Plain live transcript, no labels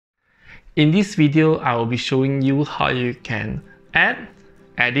In this video, I will be showing you how you can add,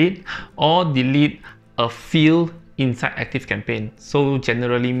 edit, or delete a field inside ActiveCampaign. So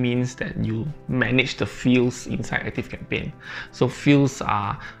generally means that you manage the fields inside ActiveCampaign. So fields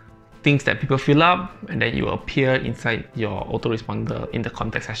are things that people fill up and then you appear inside your autoresponder in the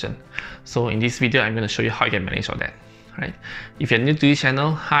contact session. So in this video, I'm going to show you how you can manage all that. Right? If you're new to this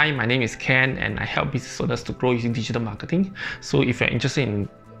channel, hi, my name is Ken and I help business owners to grow using digital marketing. So if you're interested in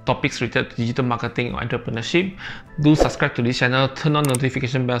topics related to digital marketing or entrepreneurship, do subscribe to this channel, turn on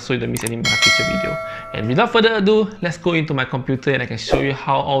notification bell so you don't miss any of my future video. And without further ado, let's go into my computer and I can show you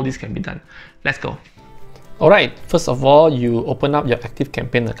how all this can be done. Let's go. Alright, first of all, you open up your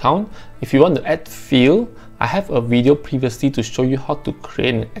ActiveCampaign account. If you want to add field, I have a video previously to show you how to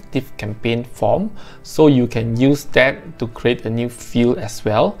create an ActiveCampaign form, so you can use that to create a new field as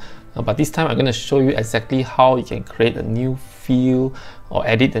well. But this time I'm going to show you exactly how you can create a new field or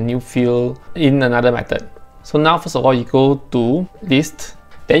edit a new field in another method. So now first of all, you go to list,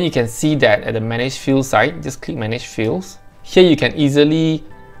 then you can see that at the manage field side, just click manage fields. Here you can easily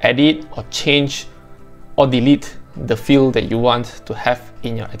edit or change or delete the field that you want to have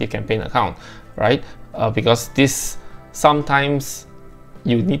in your ActiveCampaign account, right? Because this sometimes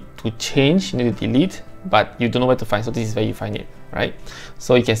you need to change, you need to delete, but you don't know where to find, so this is where you find it, right?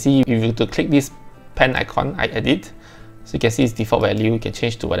 So you can see if you were to click this pen icon, I edit, so you can see its default value, you can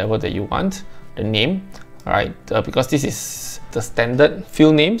change to whatever that you want, the name, alright, because this is the standard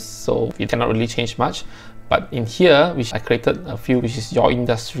field names, so you cannot really change much. But in here, which I created a field, which is your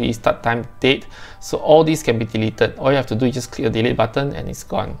industry, start time, date, so all these can be deleted. All you have to do is just click the delete button and it's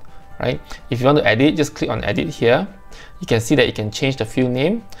gone, right? If you want to edit, just click on edit here. You can see that you can change the field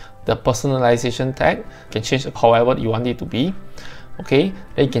name, the personalization tag, you can change however you want it to be. Okay,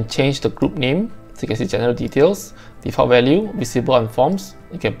 then you can change the group name, so you can see general details, default value, visible on forms,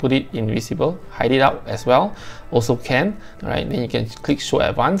 you can put it invisible, hide it out as well, also can. Alright, then you can click show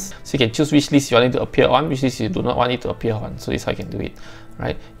advanced, so you can choose which list you want it to appear on, which list you do not want it to appear on. So this is how you can do it.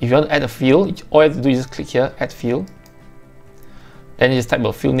 Right, if you want to add a field, all you have to do is just click here, add field, then you just type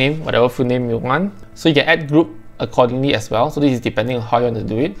a field name, whatever field name you want. So you can add group accordingly as well, so this is depending on how you want to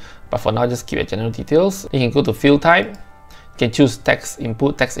do it, but for now just keep it general details. You can go to field type, you can choose text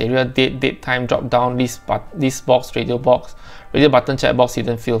input, text area, date time, drop down, list box, radio button, chat box,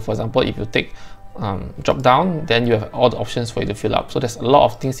 hidden field. For example, if you take drop down, then you have all the options for you to fill up. So there's a lot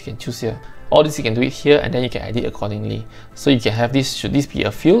of things you can choose here. All this you can do it here and then you can edit accordingly. So you can have this, should this be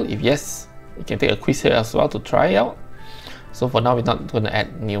a field? If yes, you can take a quiz here as well to try out. So for now, we're not going to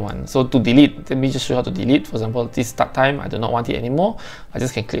add new one. So to delete, let me just show you how to delete. For example, this start time, I do not want it anymore. I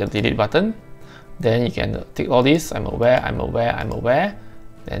just can click the delete button. Then you can take all this, I'm aware,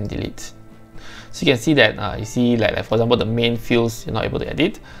 then delete. So you can see that, you see like for example, the main fields you're not able to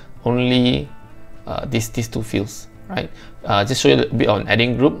edit, only these two fields, right? Just show you a bit on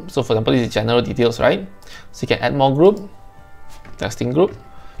adding group. So for example, this is general details, right? So you can add more group, texting group,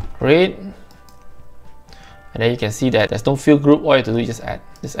 create. And then you can see that there's no field group. All you have to do is just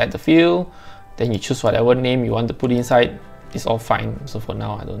add the field. Then you choose whatever name you want to put inside. It's all fine. So for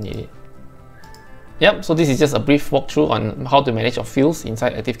now, I don't need it. Yep, so this is just a brief walkthrough on how to manage your fields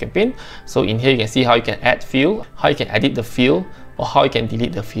inside ActiveCampaign. So in here, you can see how you can add field, how you can edit the field, or how you can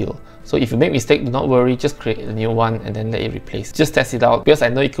delete the field. So if you make a mistake, do not worry, just create a new one and then let it replace. Just test it out, because I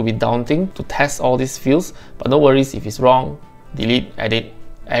know it could be daunting to test all these fields, but no worries, if it's wrong, delete, edit,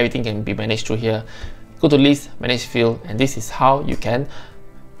 everything can be managed through here. Go to list, manage field, and this is how you can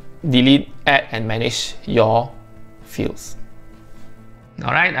delete, add, and manage your fields.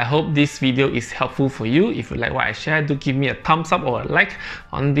 Alright, I hope this video is helpful for you. If you like what I share, do give me a thumbs up or a like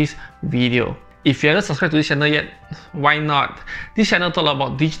on this video. If you haven't subscribed to this channel yet, why not? This channel is all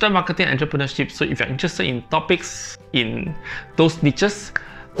about digital marketing and entrepreneurship, so if you're interested in topics in those niches,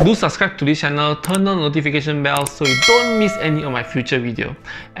 do subscribe to this channel, turn on the notification bell so you don't miss any of my future video.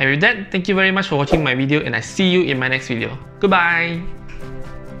 And with that, thank you very much for watching my video and I see you in my next video. Goodbye!